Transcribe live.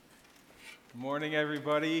Good morning,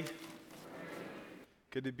 everybody.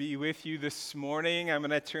 Good to be with you this morning. I'm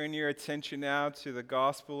going to turn your attention now to the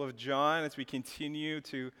Gospel of John as we continue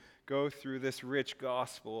to go through this rich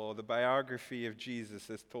gospel, the biography of Jesus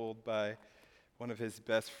as told by one of his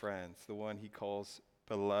best friends, the one he calls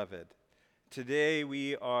beloved. Today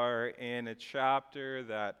we are in a chapter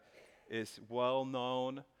that is well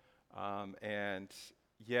known and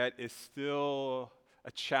yet is still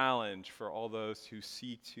a challenge for all those who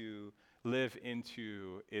seek to live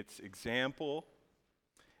into its example.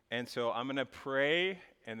 And so I'm going to pray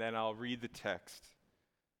and then I'll read the text.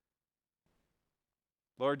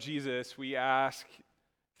 Lord Jesus, we ask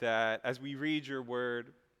that as we read your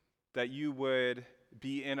word, that you would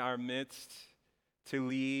be in our midst to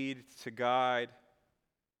lead, to guide.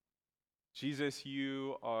 Jesus,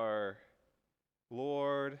 you are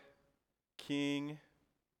Lord, King,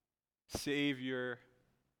 Savior,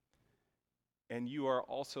 and you are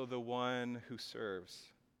also the one who serves,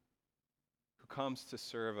 who comes to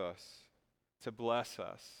serve us, to bless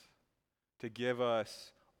us, to give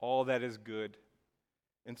us all that is good.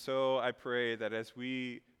 And so I pray that as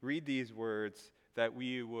we read these words, that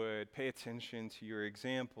we would pay attention to your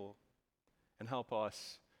example and help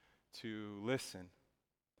us to listen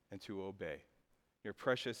and to obey. In your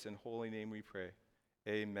precious and holy name we pray.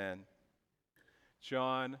 Amen.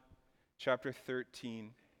 John chapter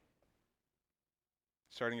 13.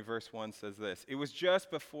 Starting in verse 1 says this: It was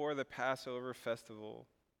just before the Passover festival.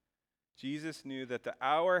 Jesus knew that the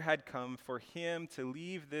hour had come for him to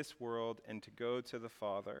leave this world and to go to the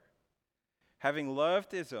Father. Having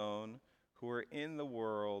loved his own who were in the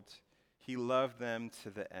world, he loved them to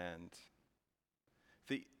the end.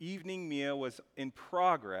 The evening meal was in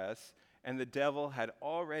progress, and the devil had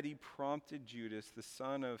already prompted Judas, the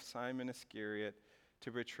son of Simon Iscariot,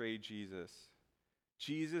 to betray Jesus.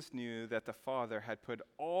 Jesus knew that the Father had put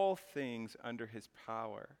all things under his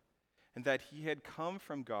power, and that he had come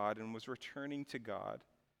from God and was returning to God.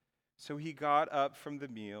 So he got up from the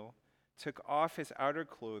meal, took off his outer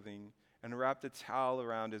clothing, and wrapped a towel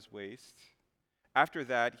around his waist. After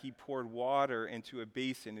that, he poured water into a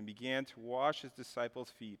basin and began to wash his disciples'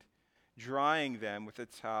 feet, drying them with a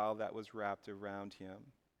towel that was wrapped around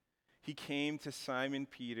him. He came to Simon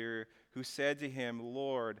Peter, who said to him,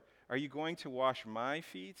 "Lord, are you going to wash my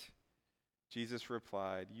feet?" Jesus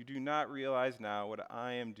replied, "You do not realize now what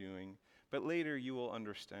I am doing, but later you will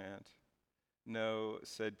understand." "No,"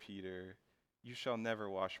 said Peter, "you shall never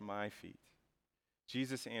wash my feet."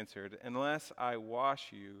 Jesus answered, "Unless I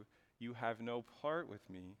wash you, you have no part with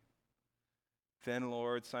me." "Then,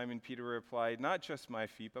 Lord," Simon Peter replied, "not just my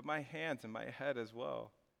feet, but my hands and my head as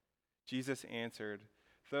well." Jesus answered,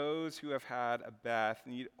 "Those who have had a bath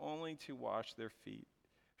need only to wash their feet.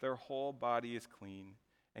 Their whole body is clean,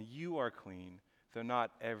 and you are clean, though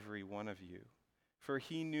not every one of you." For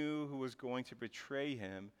he knew who was going to betray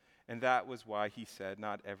him, and that was why he said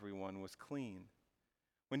not everyone was clean.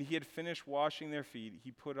 When he had finished washing their feet,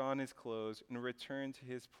 he put on his clothes and returned to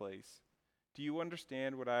his place. "Do you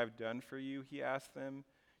understand what I have done for you?" he asked them.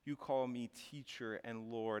 "You call me teacher and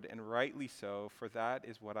Lord, and rightly so, for that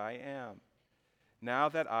is what I am. Now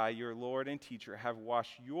that I, your Lord and teacher, have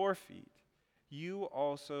washed your feet, you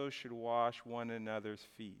also should wash one another's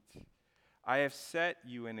feet. I have set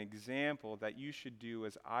you an example that you should do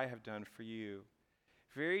as I have done for you.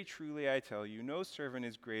 Very truly I tell you, no servant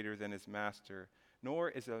is greater than his master, nor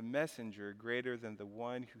is a messenger greater than the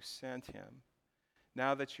one who sent him.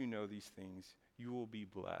 Now that you know these things, you will be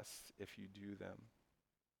blessed if you do them."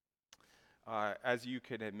 As you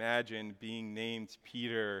could imagine, being named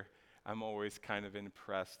Peter, I'm always kind of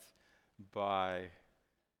impressed by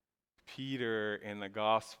Peter in the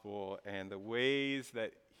gospel and the ways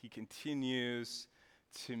that he continues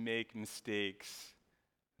to make mistakes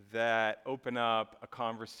that open up a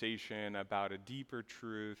conversation about a deeper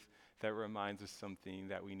truth that reminds us something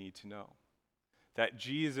that we need to know. That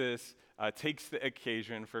Jesus takes the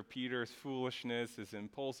occasion for Peter's foolishness, his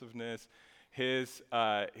impulsiveness, his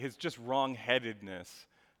just wrong-headedness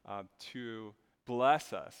to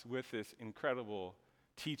bless us with this incredible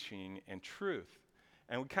teaching and truth.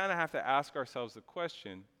 And we kind of have to ask ourselves the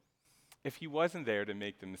question, if he wasn't there to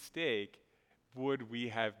make the mistake, would we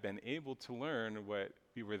have been able to learn what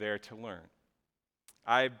we were there to learn?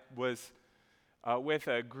 I was with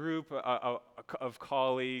a group of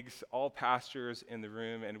colleagues, all pastors in the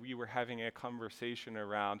room, and we were having a conversation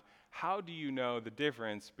around how do you know the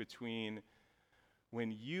difference between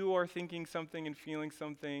when you are thinking something and feeling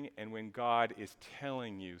something and when God is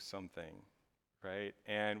telling you something, right?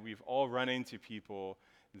 And we've all run into people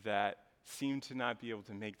that seem to not be able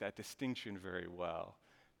to make that distinction very well.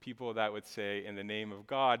 people that would say in the name of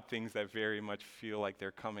God things that very much feel like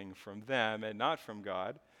they're coming from them and not from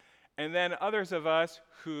God. And then others of us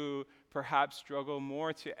who perhaps struggle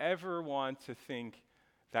more to ever want to think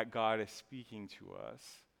that God is speaking to us.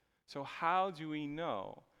 So how do we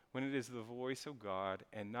know when it is the voice of God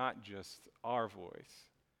and not just our voice?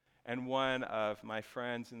 And one of my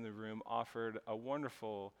friends in the room offered a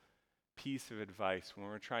wonderful piece of advice when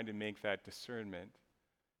we're trying to make that discernment.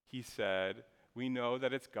 He said, we know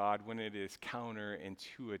that it's God when it is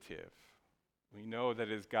counterintuitive. We know that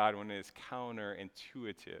it is God when it is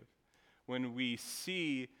counterintuitive. When we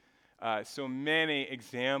see so many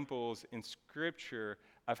examples in Scripture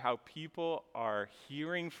of how people are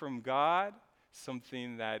hearing from God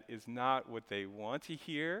something that is not what they want to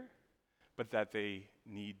hear, but that they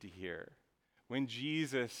need to hear. When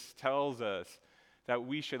Jesus tells us that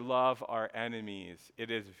we should love our enemies, it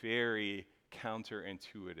is very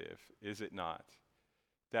counterintuitive, is it not?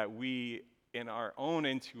 That we, in our own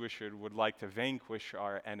intuition, would like to vanquish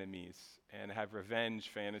our enemies and have revenge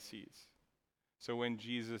fantasies. So when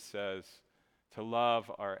Jesus says to love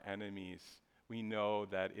our enemies, we know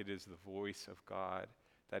that it is the voice of God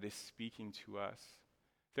that is speaking to us.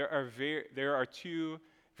 There are two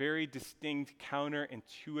very distinct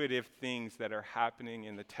counterintuitive things that are happening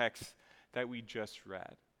in the text that we just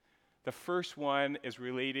read. The first one is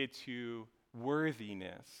related to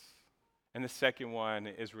worthiness, and the second one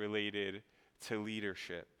is related to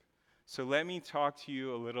leadership. So let me talk to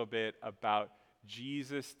you a little bit about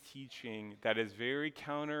Jesus' teaching that is very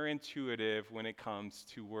counterintuitive when it comes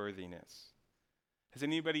to worthiness. Has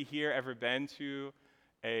anybody here ever been to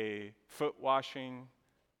a foot washing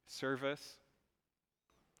service?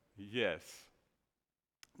 Yes.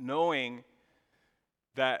 Knowing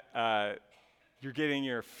that you're getting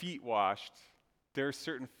your feet washed, there are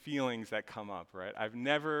certain feelings that come up, right? I've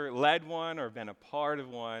never led one or been a part of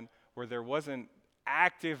one where there wasn't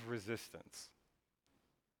active resistance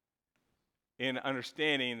in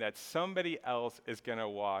understanding that somebody else is going to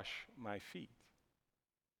wash my feet.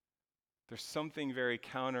 There's something very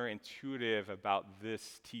counterintuitive about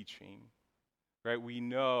this teaching, right? We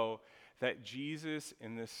know that Jesus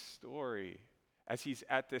in this story, as he's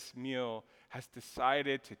at this meal, has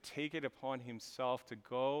decided to take it upon himself to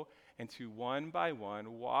go and to one by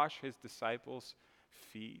one wash his disciples'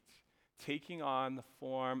 feet, taking on the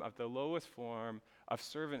form of the lowest form of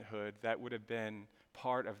servanthood that would have been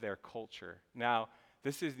part of their culture. Now,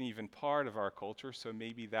 this isn't even part of our culture, so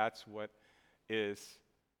maybe that's what is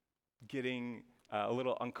getting a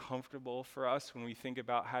little uncomfortable for us when we think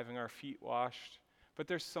about having our feet washed. But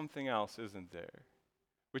there's something else, isn't there?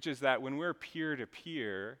 Which is that when we're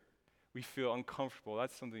peer-to-peer, we feel uncomfortable.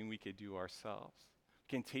 That's something we could do ourselves.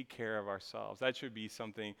 We can take care of ourselves. That should be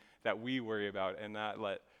something that we worry about and not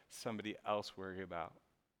let somebody else worry about.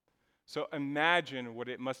 So imagine what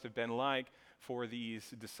it must have been like for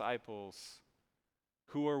these disciples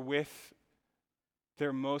who are with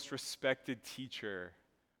their most respected teacher,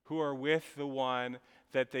 who are with the one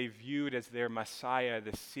that they viewed as their Messiah,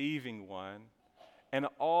 the saving one, and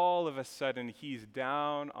all of a sudden he's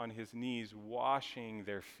down on his knees washing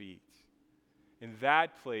their feet. In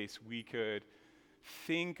that place, we could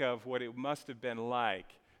think of what it must have been like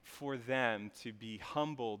for them to be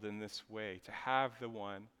humbled in this way, to have the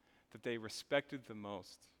one that they respected the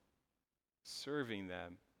most serving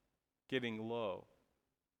them, getting low.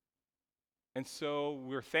 And so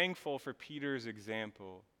we're thankful for Peter's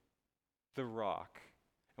example, the rock.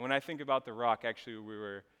 And when I think about the rock, actually we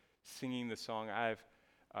were singing the song, I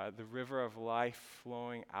have the river of life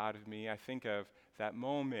flowing out of me. I think of that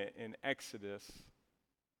moment in Exodus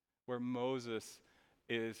where Moses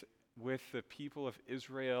is with the people of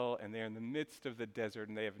Israel and they're in the midst of the desert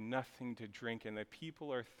and they have nothing to drink and the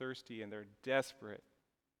people are thirsty and they're desperate.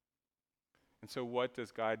 And so what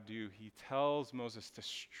does God do? He tells Moses to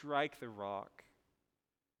strike the rock,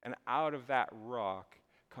 and out of that rock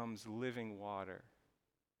comes living water.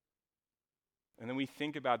 And then we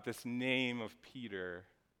think about this name of Peter.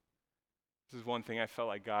 This is one thing I felt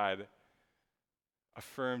like God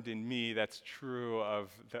affirmed in me that's true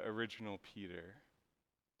of the original Peter.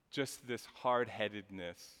 Just this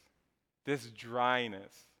hard-headedness, this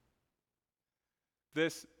dryness,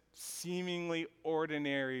 this seemingly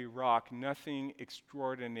ordinary rock, nothing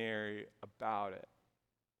extraordinary about it.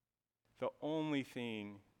 The only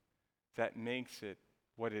thing that makes it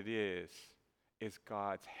what it is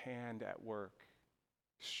God's hand at work,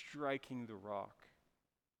 striking the rock.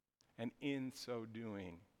 And in so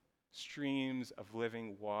doing, streams of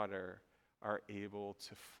living water are able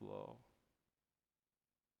to flow.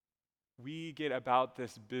 We get about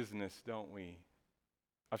this business, don't we,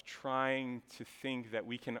 of trying to think that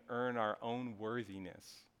we can earn our own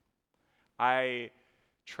worthiness. I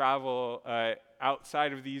travel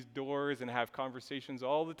outside of these doors and have conversations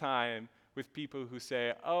all the time with people who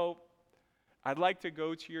say, oh, I'd like to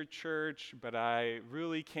go to your church, but I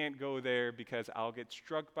really can't go there because I'll get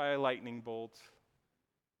struck by a lightning bolt,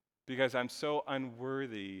 because I'm so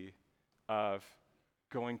unworthy of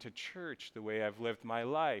going to church the way I've lived my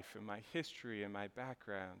life and my history and my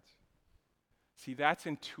background. See, that's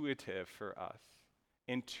intuitive for us.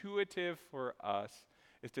 Intuitive for us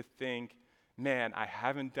is to think, man, I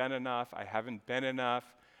haven't done enough, I haven't been enough.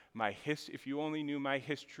 If you only knew my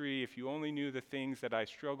history, if you only knew the things that I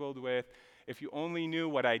struggled with, if you only knew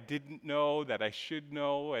what I didn't know that I should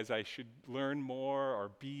know, as I should learn more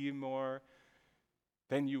or be more,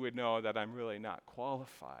 then you would know that I'm really not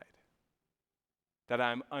qualified, that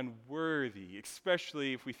I'm unworthy,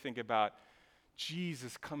 especially if we think about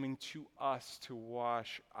Jesus coming to us to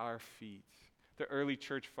wash our feet. The early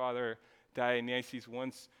church father Dionysius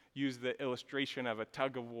once used the illustration of a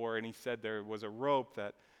tug of war, and he said there was a rope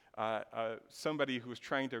that somebody who was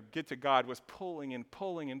trying to get to God was pulling and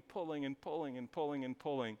pulling and pulling and pulling and pulling and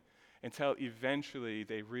pulling until eventually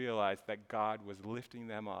they realized that God was lifting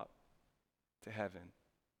them up to heaven.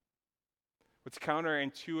 What's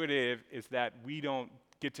counterintuitive is that we don't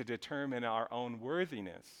get to determine our own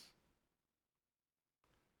worthiness,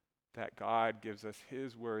 that God gives us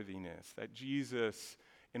his worthiness, that Jesus,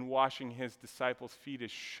 in washing his disciples' feet,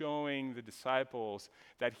 is showing the disciples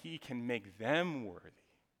that he can make them worthy,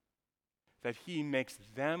 that he makes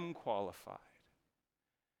them qualified,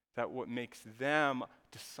 that what makes them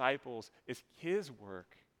disciples is his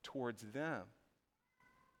work towards them.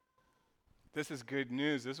 This is good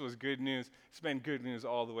news. This was good news. It's been good news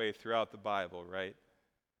all the way throughout the Bible, right?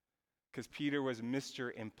 Because Peter was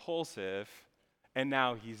Mr. Impulsive, and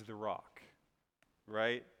now he's the rock,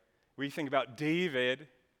 right? We think about David,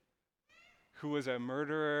 who was a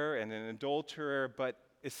murderer and an adulterer, but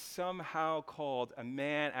is somehow called a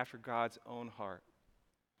man after God's own heart.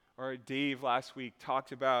 Or Dave last week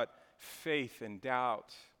talked about faith and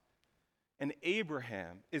doubt. And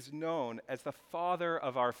Abraham is known as the father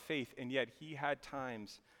of our faith, and yet he had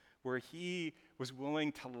times where he was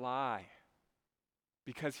willing to lie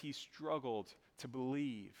because he struggled to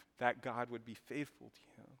believe that God would be faithful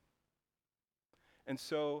to him. And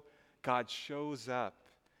so God shows up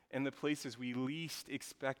in the places we least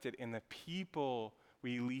expect it, in the people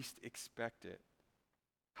we least expect it.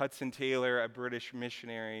 Hudson Taylor, a British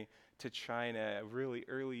missionary to China, a really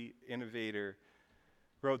early innovator,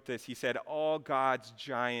 wrote this. He said, all God's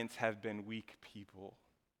giants have been weak people.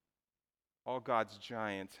 All God's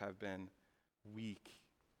giants have been weak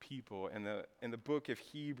people. In the book of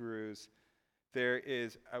Hebrews, there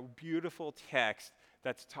is a beautiful text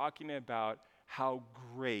that's talking about how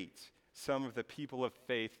great some of the people of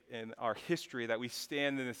faith in our history, that we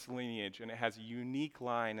stand in this lineage, and it has a unique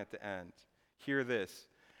line at the end. Hear this.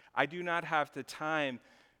 I do not have the time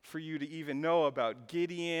for you to even know about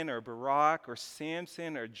Gideon or Barak or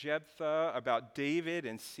Samson or Jephthah, about David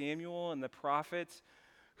and Samuel and the prophets,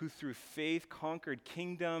 who through faith conquered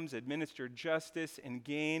kingdoms, administered justice, and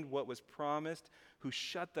gained what was promised, who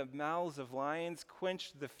shut the mouths of lions,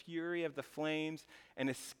 quenched the fury of the flames, and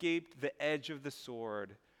escaped the edge of the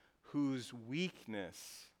sword, whose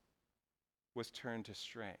weakness was turned to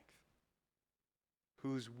strength.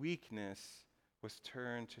 Whose weakness was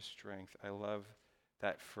turned to strength. I love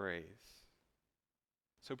that phrase.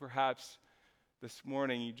 So perhaps this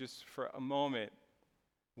morning you just for a moment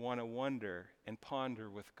want to wonder and ponder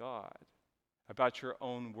with God about your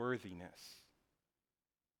own worthiness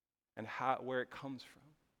and where it comes from.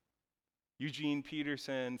 Eugene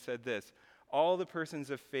Peterson said this: all the persons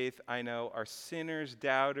of faith I know are sinners,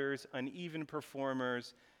 doubters, uneven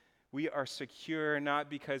performers. We are secure not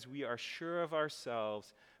because we are sure of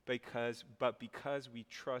ourselves, but because we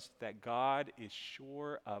trust that God is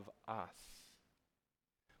sure of us.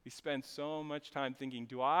 We spend so much time thinking,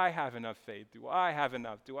 do I have enough faith? Do I have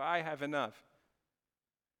enough? Do I have enough?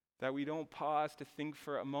 That we don't pause to think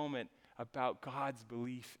for a moment about God's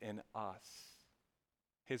belief in us,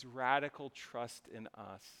 his radical trust in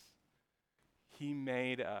us. He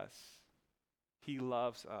made us. He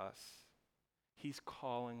loves us. He's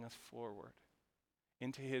calling us forward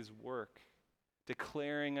into his work,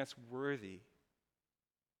 declaring us worthy.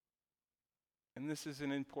 And this is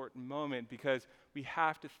an important moment because we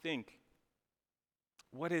have to think,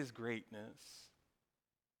 what is greatness?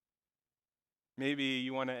 Maybe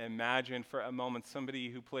you want to imagine for a moment somebody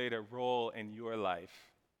who played a role in your life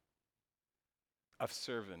of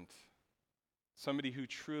servant, somebody who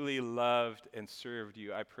truly loved and served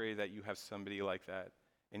you. I pray that you have somebody like that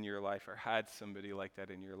in your life or had somebody like that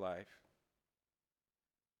in your life.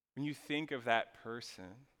 When you think of that person,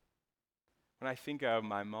 when I think of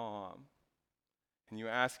my mom, and you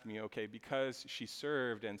ask me, okay, because she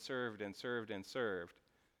served and served and served and served,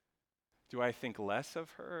 do I think less of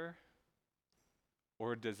her?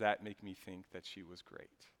 Or does that make me think that she was great?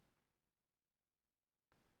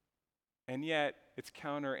 And yet, it's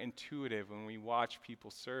counterintuitive when we watch people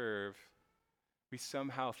serve, we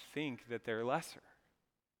somehow think that they're lesser.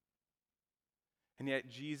 And yet,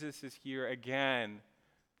 Jesus is here again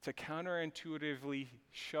to counterintuitively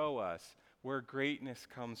show us where greatness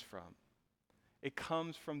comes from. It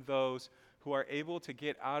comes from those who are able to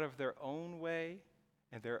get out of their own way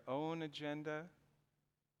and their own agenda,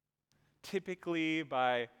 typically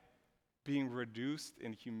by being reduced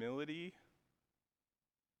in humility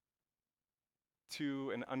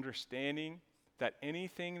to an understanding that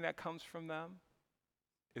anything that comes from them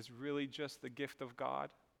is really just the gift of God,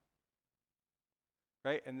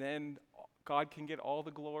 right? And then God can get all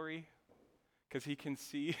the glory because he can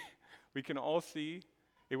see, we can all see.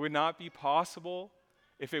 It would not be possible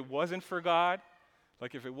if it wasn't for God.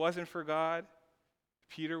 Like if it wasn't for God,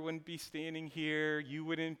 Peter wouldn't be standing here, you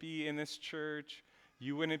wouldn't be in this church,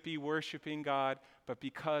 you wouldn't be worshiping God, but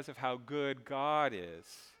because of how good God is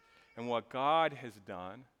and what God has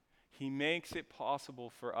done, he makes it possible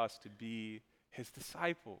for us to be his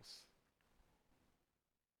disciples.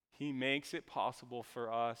 He makes it possible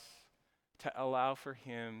for us to allow for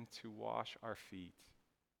him to wash our feet,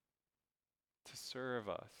 to serve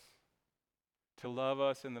us, to love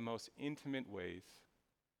us in the most intimate ways,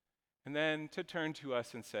 and then to turn to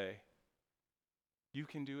us and say, you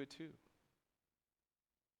can do it too.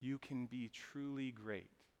 You can be truly great.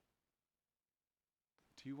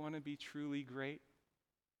 Do you want to be truly great?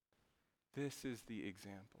 This is the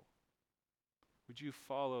example. Would you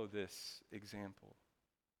follow this example?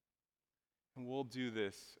 And we'll do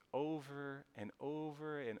this over and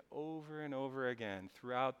over and over and over again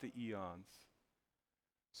throughout the eons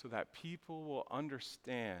so that people will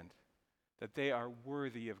understand that they are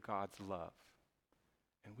worthy of God's love.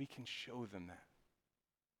 And we can show them that.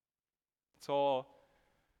 That's all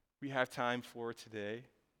we have time for today.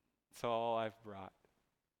 That's all I've brought.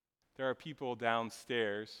 There are people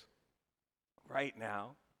downstairs right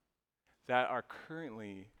now that are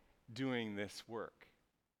currently doing this work.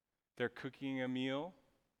 They're cooking a meal,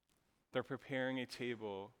 they're preparing a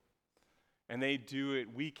table, and they do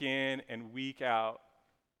it week in and week out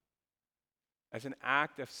as an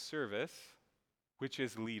act of service, which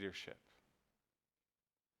is leadership.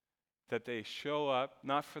 That they show up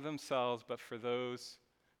not for themselves, but for those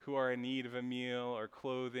who are in need of a meal or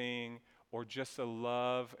clothing or just a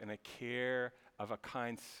love and a care of a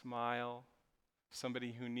kind smile,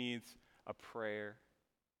 somebody who needs a prayer,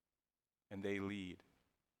 and they lead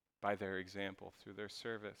by their example through their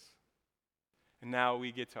service. And now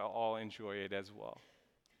we get to all enjoy it as well.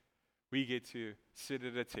 We get to sit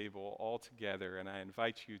at a table all together, and I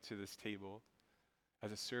invite you to this table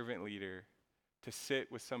as a servant leader to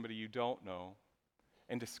sit with somebody you don't know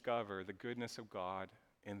and discover the goodness of God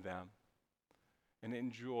in them and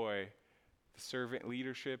enjoy the servant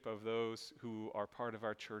leadership of those who are part of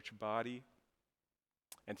our church body,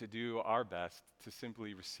 and to do our best to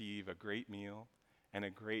simply receive a great meal and a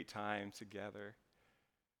great time together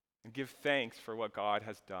and give thanks for what God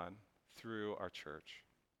has done through our church.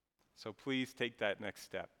 So please take that next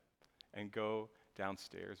step and go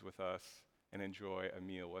downstairs with us and enjoy a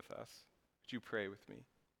meal with us. Would you pray with me?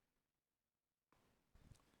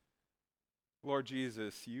 Lord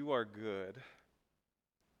Jesus, you are good,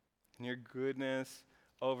 and your goodness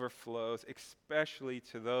overflows, especially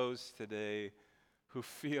to those today who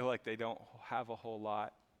feel like they don't have a whole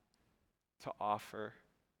lot to offer.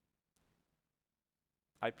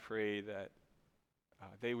 I pray that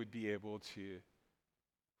they would be able to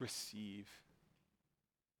receive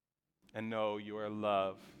and know your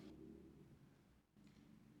love,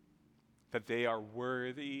 that they are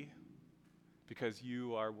worthy because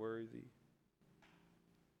you are worthy,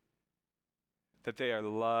 that they are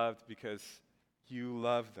loved because you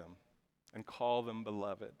love them and call them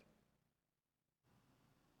beloved,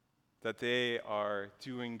 that they are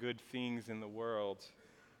doing good things in the world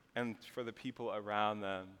and for the people around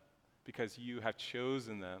them because you have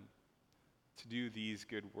chosen them to do these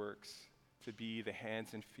good works, to be the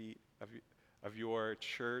hands and feet of your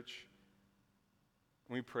church.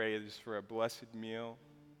 We pray just for a blessed meal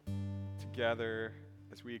together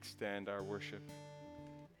as we extend our worship.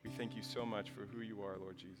 We thank you so much for who you are,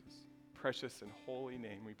 Lord Jesus. Precious and holy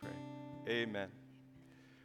name we pray. Amen.